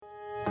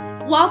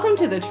Welcome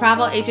to the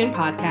Travel Agent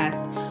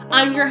Podcast.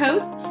 I'm your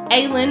host,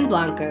 Aylin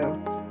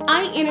Blanco.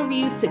 I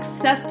interview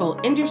successful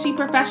industry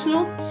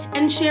professionals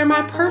and share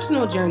my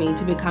personal journey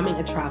to becoming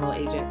a travel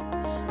agent.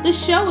 The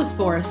show is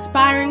for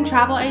aspiring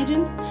travel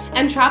agents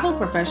and travel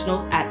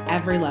professionals at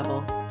every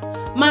level.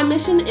 My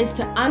mission is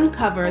to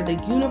uncover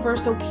the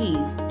universal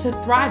keys to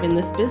thrive in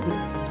this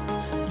business.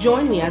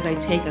 Join me as I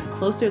take a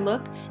closer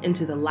look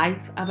into the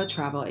life of a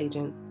travel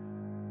agent.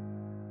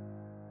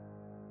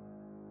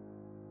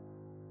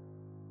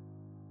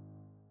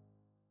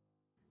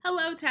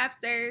 Hello,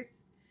 Tapsters.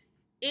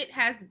 It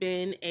has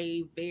been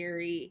a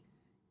very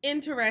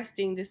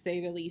interesting, to say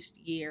the least,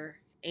 year,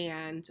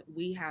 and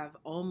we have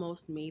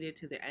almost made it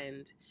to the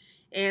end.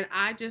 And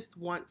I just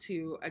want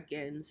to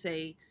again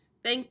say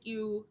thank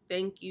you,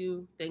 thank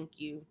you, thank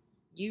you.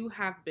 You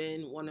have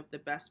been one of the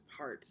best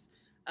parts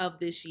of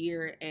this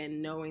year,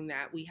 and knowing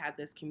that we had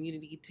this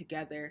community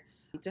together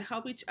to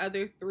help each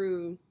other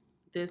through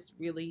this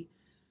really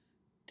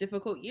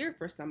difficult year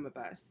for some of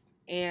us.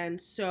 And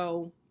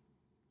so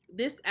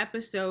this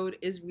episode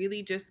is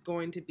really just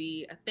going to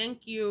be a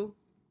thank you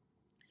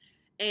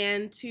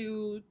and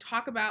to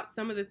talk about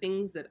some of the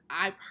things that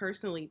I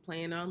personally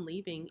plan on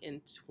leaving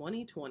in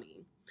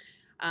 2020.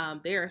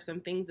 There are some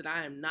things that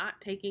I am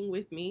not taking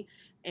with me,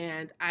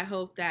 and I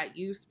hope that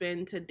you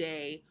spend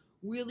today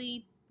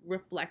really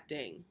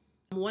reflecting.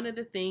 One of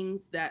the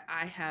things that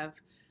I have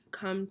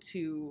come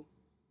to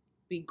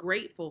be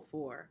grateful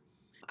for,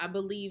 I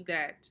believe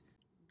that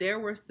there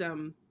were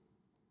some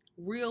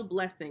real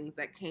blessings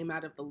that came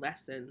out of the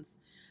lessons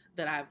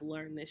that I've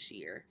learned this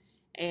year.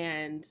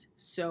 And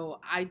so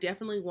I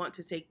definitely want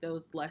to take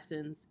those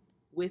lessons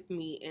with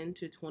me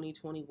into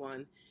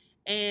 2021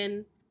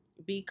 and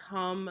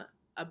become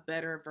a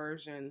better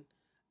version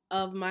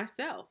of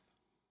myself.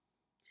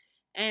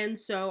 And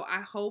so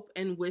I hope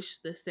and wish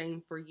the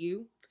same for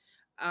you.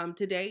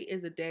 Today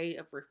is a day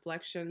of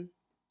reflection.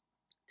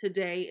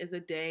 Today is a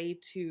day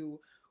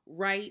to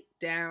write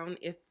down,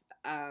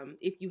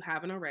 if you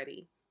haven't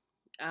already,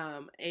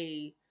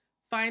 a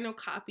final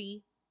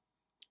copy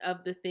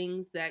of the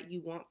things that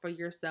you want for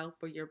yourself,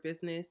 for your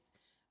business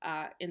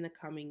in the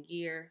coming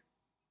year,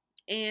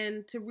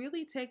 and to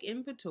really take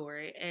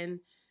inventory. And,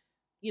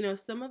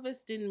 some of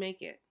us didn't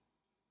make it.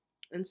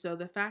 And so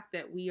the fact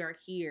that we are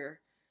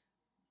here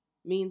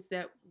means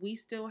that we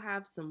still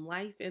have some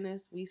life in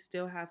us. We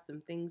still have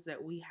some things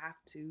that we have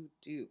to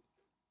do.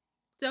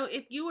 So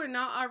if you are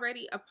not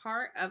already a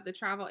part of the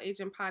Travel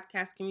Agent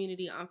Podcast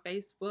community on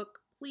Facebook,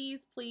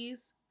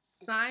 please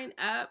sign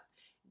up.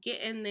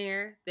 Get in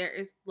there. There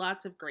is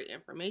lots of great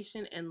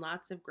information and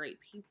lots of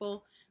great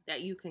people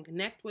that you can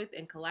connect with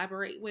and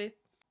collaborate with.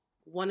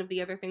 One of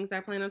the other things I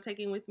plan on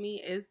taking with me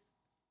is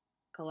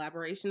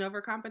collaboration over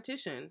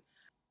competition.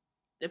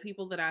 The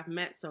people that I've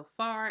met so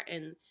far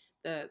and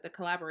the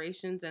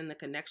collaborations and the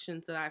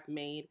connections that I've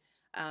made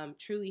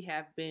truly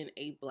have been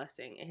a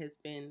blessing. It has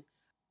been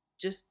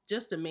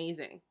just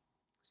amazing.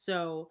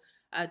 So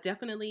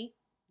definitely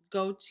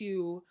go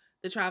to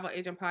the Travel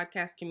Agent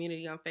Podcast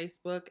community on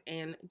Facebook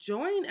and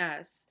join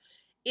us.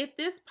 If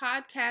this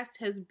podcast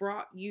has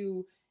brought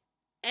you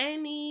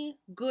any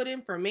good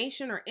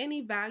information or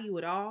any value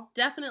at all,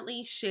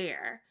 definitely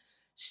share.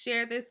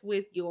 Share this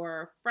with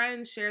your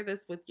friends, share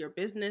this with your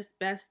business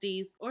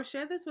besties, or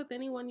share this with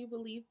anyone you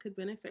believe could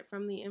benefit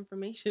from the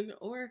information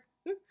or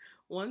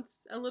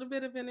wants a little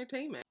bit of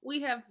entertainment.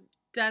 We have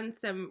done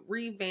some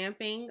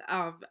revamping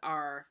of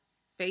our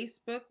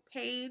Facebook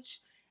page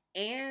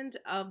and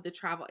of the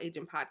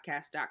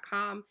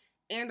travelagentpodcast.com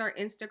and our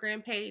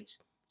Instagram page.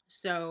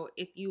 So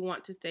if you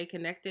want to stay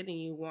connected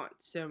and you want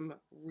some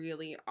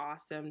really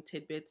awesome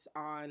tidbits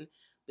on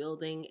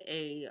building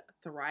a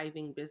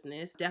thriving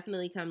business,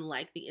 definitely come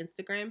like the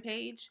Instagram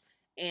page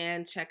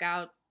and check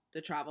out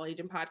the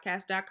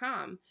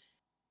travelagentpodcast.com.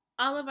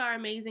 All of our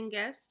amazing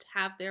guests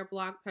have their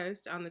blog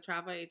post on the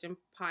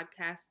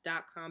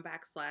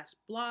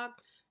travelagentpodcast.com/blog.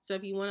 So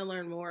if you want to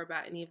learn more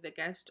about any of the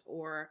guests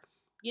or,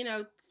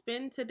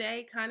 spend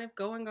today kind of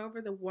going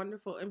over the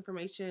wonderful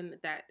information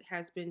that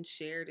has been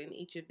shared in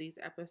each of these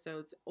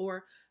episodes,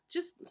 or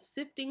just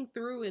sifting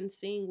through and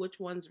seeing which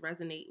ones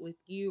resonate with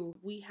you.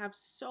 We have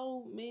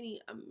so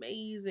many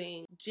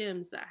amazing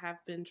gems that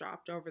have been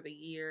dropped over the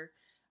year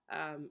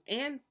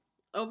and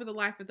over the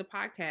life of the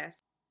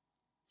podcast.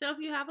 So if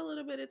you have a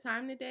little bit of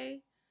time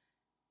today,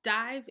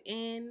 dive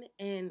in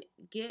and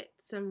get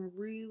some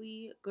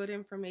really good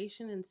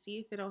information and see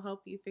if it'll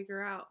help you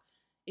figure out,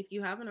 if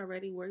you haven't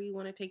already, where you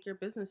want to take your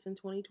business in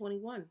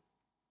 2021.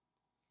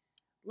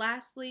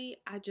 Lastly,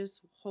 I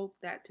just hope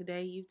that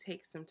today you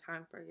take some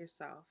time for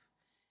yourself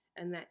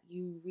and that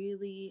you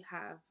really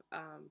have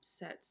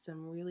set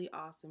some really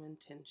awesome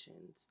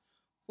intentions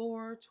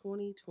for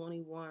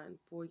 2021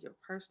 for your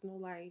personal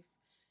life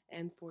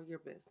and for your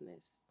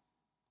business.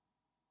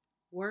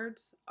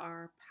 Words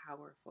are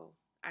powerful.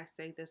 I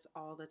say this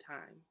all the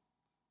time.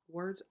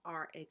 Words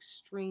are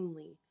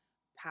extremely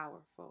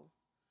powerful.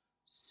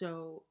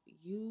 So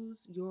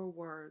use your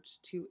words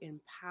to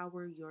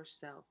empower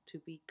yourself, to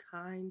be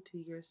kind to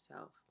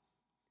yourself,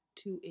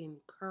 to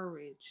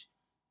encourage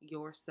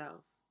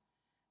yourself.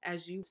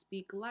 As you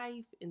speak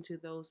life into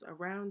those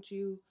around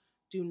you,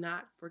 do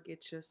not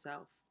forget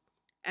yourself.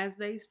 As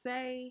they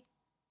say,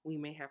 we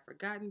may have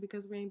forgotten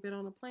because we ain't been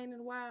on a plane in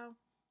a while.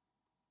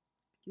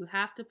 You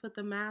have to put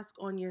the mask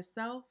on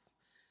yourself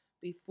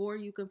before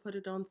you can put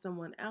it on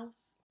someone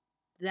else.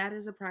 That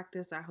is a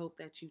practice I hope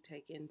that you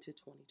take into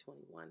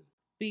 2021.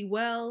 Be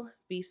well,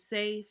 be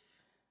safe,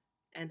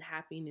 and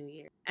Happy New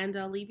Year. And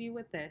I'll leave you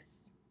with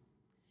this.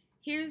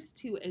 Here's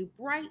to a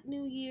bright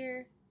new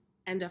year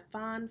and a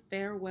fond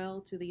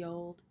farewell to the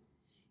old.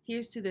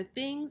 Here's to the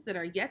things that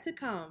are yet to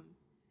come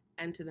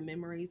and to the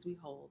memories we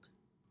hold.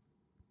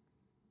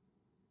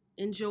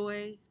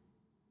 Enjoy,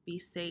 be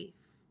safe,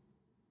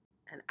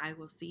 and I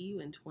will see you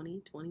in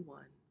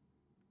 2021.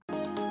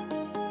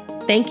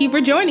 Thank you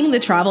for joining the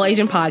Travel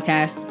Agent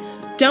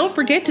Podcast. Don't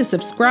forget to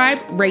subscribe,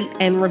 rate,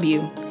 and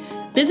review.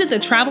 Visit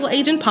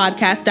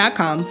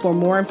thetravelagentpodcast.com for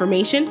more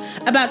information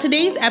about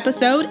today's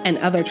episode and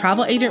other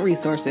travel agent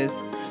resources.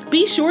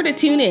 Be sure to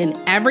tune in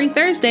every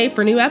Thursday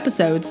for new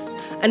episodes.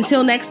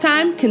 Until next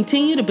time,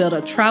 continue to build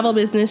a travel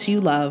business you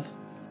love.